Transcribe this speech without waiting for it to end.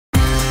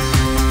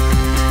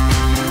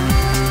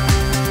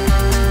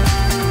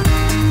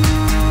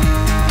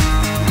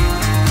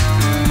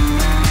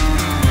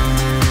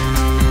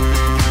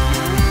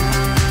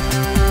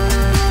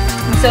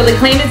So the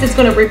claim is it's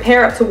going to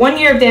repair up to 1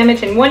 year of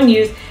damage in one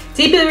use,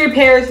 deeply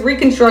repairs,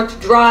 reconstructs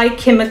dry,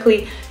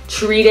 chemically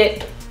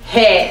treated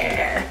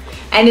hair.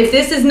 And if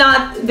this is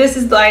not, this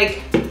is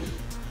like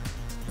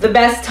the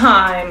best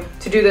time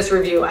to do this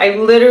review. I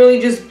literally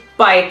just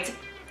biked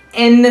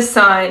in the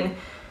sun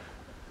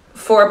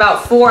for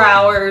about 4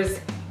 hours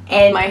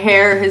and my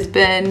hair has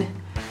been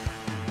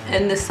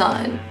in the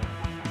sun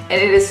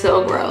and it is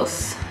so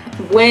gross.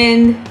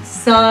 Wind,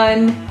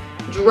 sun,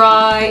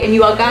 dry, and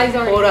you all guys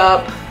are hold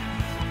up.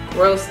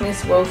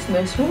 Grossness,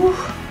 grossness. Woo.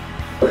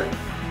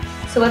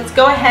 So let's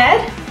go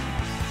ahead.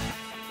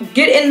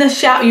 Get in the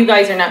shower. You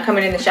guys are not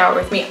coming in the shower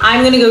with me.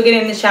 I'm gonna go get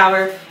in the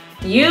shower,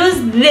 use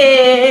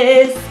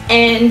this,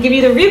 and give you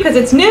the review because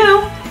it's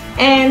new,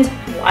 and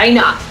why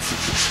not?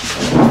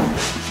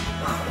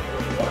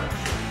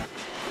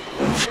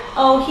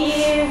 Oh,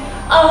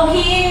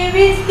 here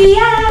is the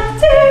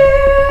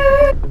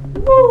after.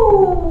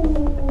 Woo.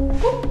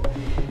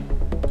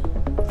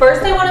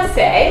 First I wanna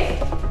say,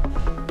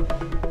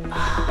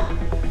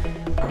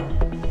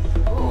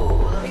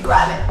 ooh, let me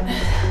grab it.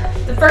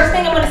 The first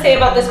thing I'm going to say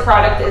about this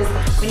product is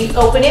when you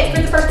open it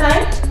for the first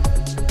time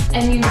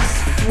and you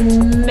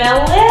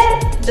smell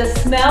it, the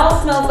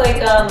smell smells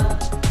like a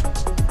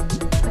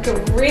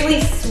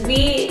really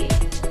sweet,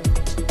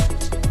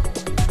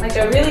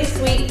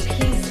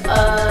 piece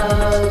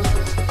of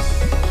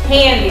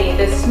candy.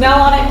 The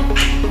smell on it,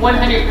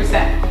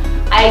 100%.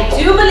 I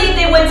do believe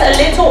they went a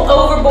little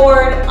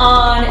overboard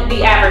on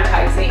the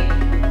advertising.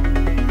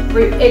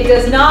 It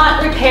does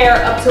not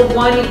repair up to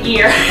 1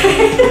 year.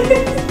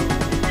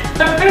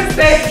 I'm gonna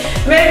say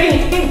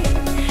maybe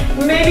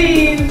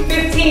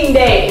 15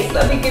 days.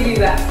 Let me give you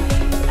that.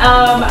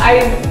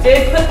 I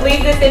did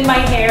leave this in my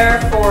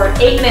hair for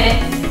 8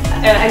 minutes,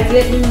 and I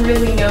didn't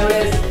really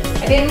notice.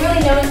 I didn't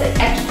really notice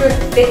an extra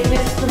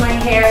thickness to my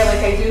hair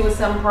like I do with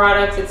some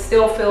products. It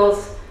still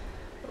feels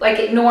like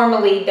it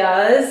normally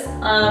does.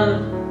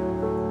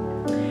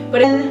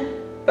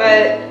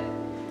 But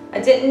I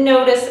didn't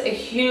notice a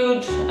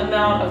huge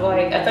amount of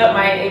I thought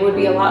it would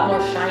be a lot more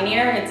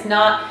shinier. It's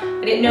not,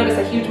 I didn't notice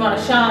a huge amount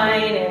of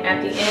shine, and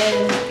at the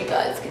end, you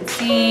guys can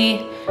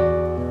see,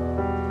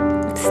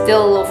 it's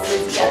still a little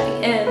frizzy at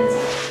the end.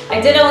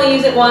 I did only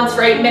use it once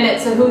for 8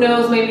 minutes, so who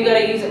knows, maybe you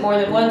gotta use it more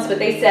than once, but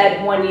they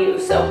said 1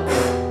 use, so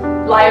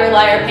liar,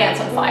 liar, pants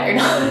on fire.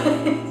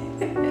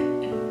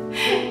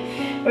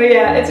 But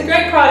yeah, it's a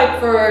great product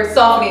for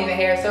softening the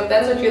hair, so if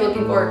that's what you're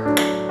looking for,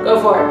 go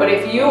for it. But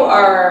if you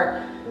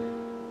are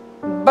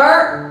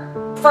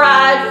burnt,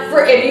 fried, and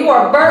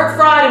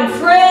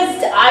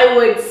frizzed, I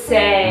would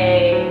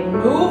say